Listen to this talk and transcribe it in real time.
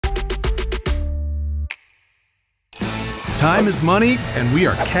Time is money, and we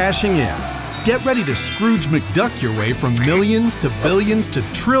are cashing in. Get ready to Scrooge McDuck your way from millions to billions to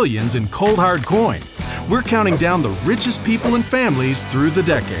trillions in cold hard coin. We're counting down the richest people and families through the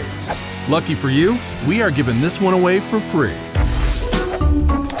decades. Lucky for you, we are giving this one away for free.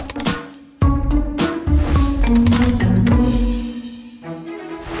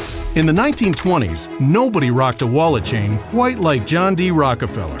 In the 1920s, nobody rocked a wallet chain quite like John D.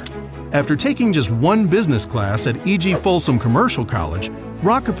 Rockefeller. After taking just one business class at E.G. Folsom Commercial College,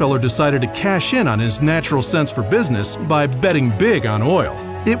 Rockefeller decided to cash in on his natural sense for business by betting big on oil.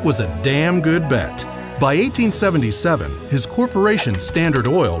 It was a damn good bet. By 1877, his corporation Standard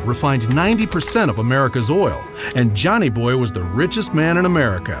Oil refined 90% of America's oil, and Johnny Boy was the richest man in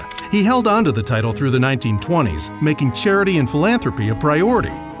America. He held on to the title through the 1920s, making charity and philanthropy a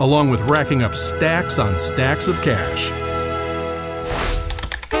priority, along with racking up stacks on stacks of cash.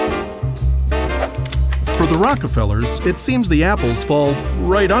 For the Rockefellers, it seems the apples fall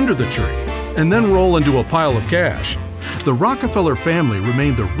right under the tree and then roll into a pile of cash. The Rockefeller family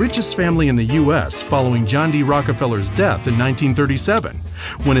remained the richest family in the U.S. following John D. Rockefeller's death in 1937,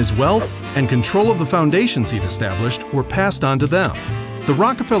 when his wealth and control of the foundations he'd established were passed on to them. The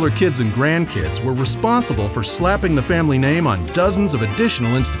Rockefeller kids and grandkids were responsible for slapping the family name on dozens of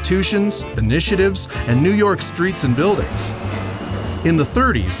additional institutions, initiatives, and New York streets and buildings. In the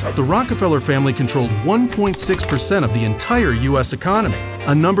 30s, the Rockefeller family controlled 1.6% of the entire U.S. economy,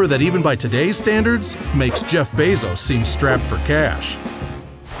 a number that even by today's standards makes Jeff Bezos seem strapped for cash.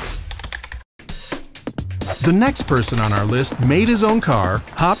 The next person on our list made his own car,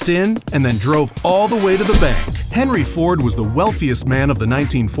 hopped in, and then drove all the way to the bank. Henry Ford was the wealthiest man of the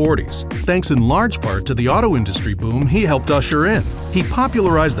 1940s, thanks in large part to the auto industry boom he helped usher in. He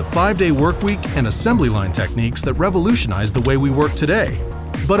popularized the 5-day workweek and assembly line techniques that revolutionized the way we work today.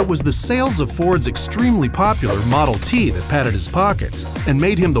 But it was the sales of Ford's extremely popular Model T that padded his pockets and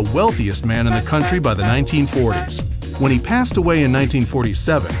made him the wealthiest man in the country by the 1940s. When he passed away in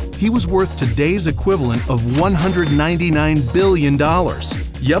 1947, he was worth today's equivalent of $199 billion.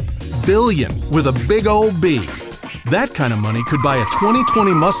 Yep, billion with a big old B. That kind of money could buy a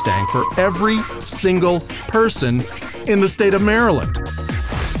 2020 Mustang for every single person in the state of Maryland.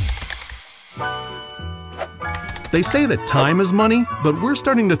 They say that time is money, but we're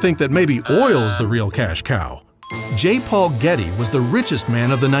starting to think that maybe oil is the real cash cow. J. Paul Getty was the richest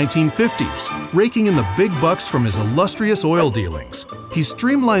man of the 1950s, raking in the big bucks from his illustrious oil dealings. He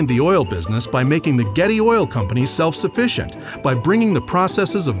streamlined the oil business by making the Getty Oil Company self-sufficient, by bringing the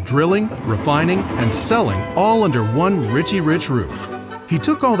processes of drilling, refining, and selling all under one Richie Rich roof. He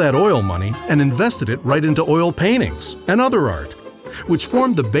took all that oil money and invested it right into oil paintings and other art, which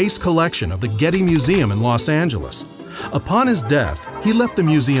formed the base collection of the Getty Museum in Los Angeles. Upon his death, he left the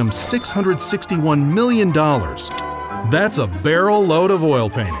museum $661 million. That's a barrel load of oil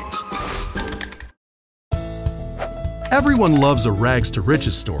paintings. Everyone loves a rags to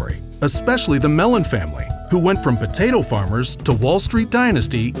riches story, especially the Mellon family, who went from potato farmers to Wall Street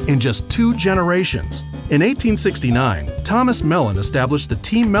dynasty in just 2 generations. In 1869, Thomas Mellon established the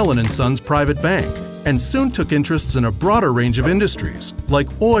T. Mellon & Sons Private Bank, and soon took interests in a broader range of industries, like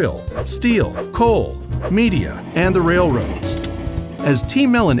oil, steel, coal, media, and the railroads. As T.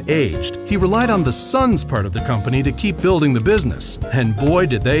 Mellon aged, he relied on the sons part of the company to keep building the business, and boy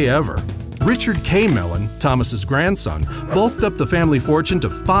did they ever. Richard K. Mellon, Thomas's grandson, bulked up the family fortune to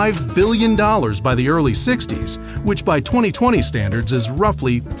 $5 billion by the early 60s, which by 2020 standards is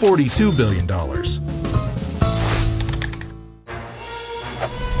roughly $42 billion.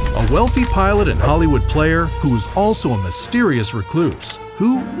 A wealthy pilot and Hollywood player who is also a mysterious recluse.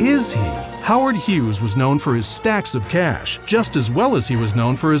 Who is he? Howard Hughes was known for his stacks of cash, just as well as he was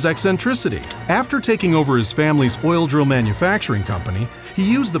known for his eccentricity. After taking over his family's oil drill manufacturing company,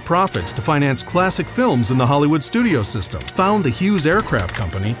 he used the profits to finance classic films in the Hollywood studio system, found the Hughes Aircraft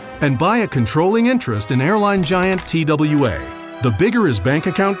Company, and buy a controlling interest in airline giant TWA. The bigger his bank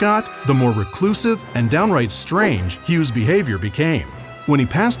account got, the more reclusive and downright strange Hughes' behavior became. When he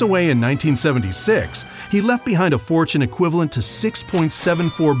passed away in 1976, he left behind a fortune equivalent to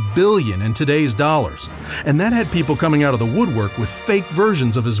 $6.74 billion in today's dollars, and that had people coming out of the woodwork with fake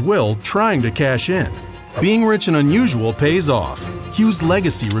versions of his will trying to cash in. Being rich and unusual pays off. Hughes'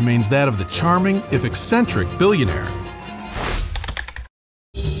 legacy remains that of the charming, if eccentric, billionaire.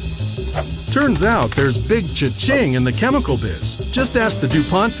 Turns out there's big cha-ching in the chemical biz. Just ask the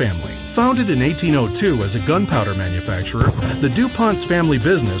DuPont family. Founded in 1802 as a gunpowder manufacturer, the DuPont's family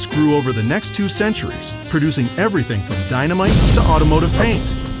business grew over the next 2 centuries, producing everything from dynamite to automotive paint.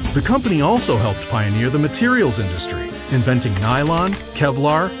 The company also helped pioneer the materials industry, inventing nylon,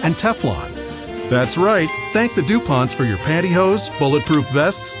 Kevlar, and Teflon. That's right, thank the DuPonts for your pantyhose, bulletproof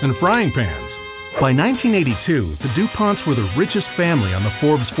vests, and frying pans. By 1982, the DuPonts were the richest family on the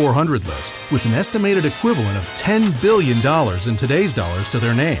Forbes 400 list, with an estimated equivalent of $10 billion in today's dollars to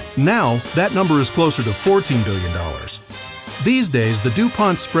their name. Now, that number is closer to $14 billion. These days, the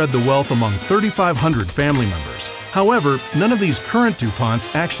DuPonts spread the wealth among 3,500 family members. However, none of these current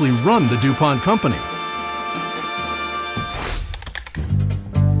DuPonts actually run the DuPont company.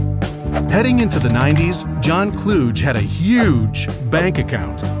 Heading into the 90s, John Kluge had a huge bank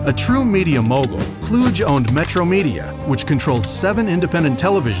account. A true media mogul, Kluge owned Metro Media, which controlled 7 independent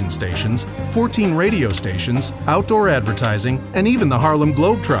television stations, 14 radio stations, outdoor advertising, and even the Harlem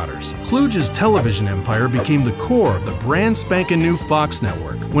Globetrotters. Kluge's television empire became the core of the brand spanking new Fox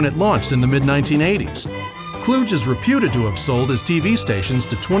network when it launched in the mid-1980s. Kluge is reputed to have sold his TV stations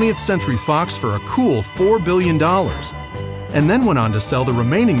to 20th Century Fox for a cool $4 billion. And then went on to sell the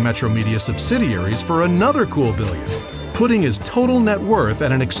remaining Metro Media subsidiaries for another cool billion, putting his total net worth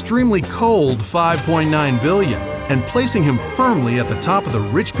at an extremely cold $5.9 billion and placing him firmly at the top of the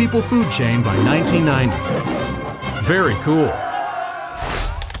rich people food chain by 1990. Very cool.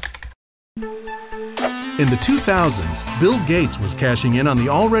 In the 2000s, Bill Gates was cashing in on the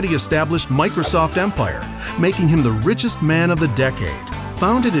already established Microsoft empire, making him the richest man of the decade.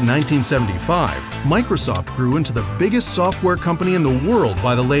 Founded in 1975, Microsoft grew into the biggest software company in the world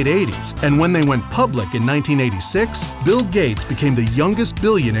by the late 80s, and when they went public in 1986, Bill Gates became the youngest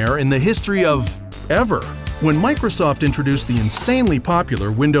billionaire in the history of ever. When Microsoft introduced the insanely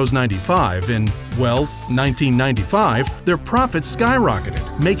popular Windows 95 in, well, 1995, their profits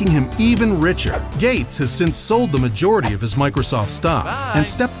skyrocketed, making him even richer. Gates has since sold the majority of his Microsoft stock and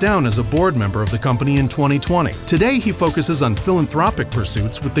stepped down as a board member of the company in 2020. Today, he focuses on philanthropic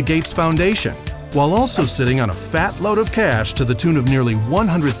pursuits with the Gates Foundation, while also sitting on a fat load of cash to the tune of nearly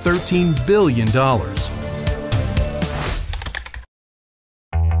 $113 billion.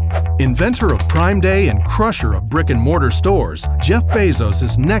 Inventor of Prime Day and crusher of brick-and-mortar stores, Jeff Bezos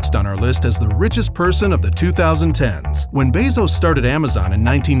is next on our list as the richest person of the 2010s. When Bezos started Amazon in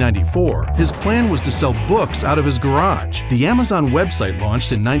 1994, his plan was to sell books out of his garage. The Amazon website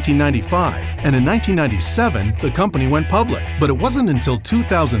launched in 1995, and in 1997, the company went public. But it wasn't until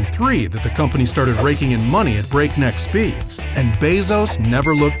 2003 that the company started raking in money at breakneck speeds, and Bezos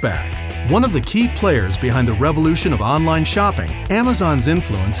never looked back. One of the key players behind the revolution of online shopping, Amazon's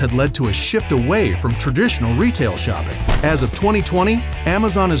influence had led to a shift away from traditional retail shopping. As of 2020,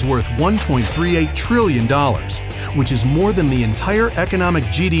 Amazon is worth $1.38 trillion, which is more than the entire economic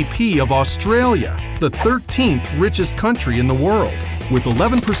GDP of Australia, the 13th richest country in the world. With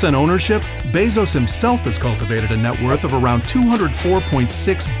 11% ownership, Bezos himself has cultivated a net worth of around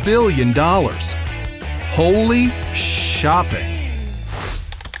 $204.6 billion. Holy shopping!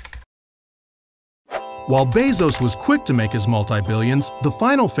 While Bezos was quick to make his multi-billions, the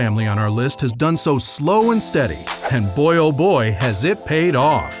final family on our list has done so slow and steady, and boy oh boy has it paid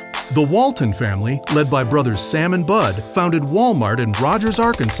off. The Walton family, led by brothers Sam and Bud, founded Walmart in Rogers,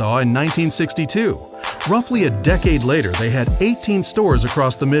 Arkansas in 1962. Roughly a decade later, they had 18 stores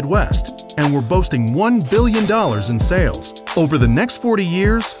across the Midwest and were boasting $1 billion in sales. Over the next 40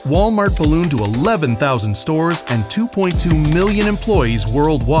 years, Walmart ballooned to 11,000 stores and 2.2 million employees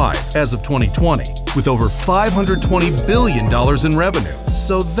worldwide as of 2020, with over $520 billion in revenue.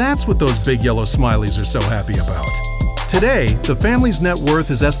 So that's what those big yellow smileys are so happy about. Today, the family's net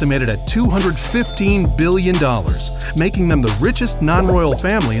worth is estimated at $215 billion, making them the richest non-royal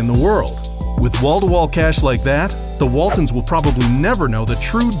family in the world. With wall-to-wall cash like that, the Waltons will probably never know the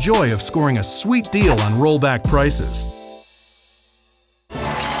true joy of scoring a sweet deal on rollback prices.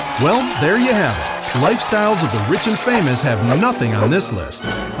 Well, there you have it. Lifestyles of the rich and famous have nothing on this list.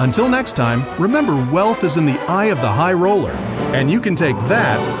 Until next time, remember wealth is in the eye of the high roller, and you can take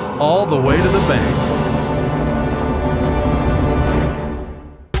that all the way to the bank.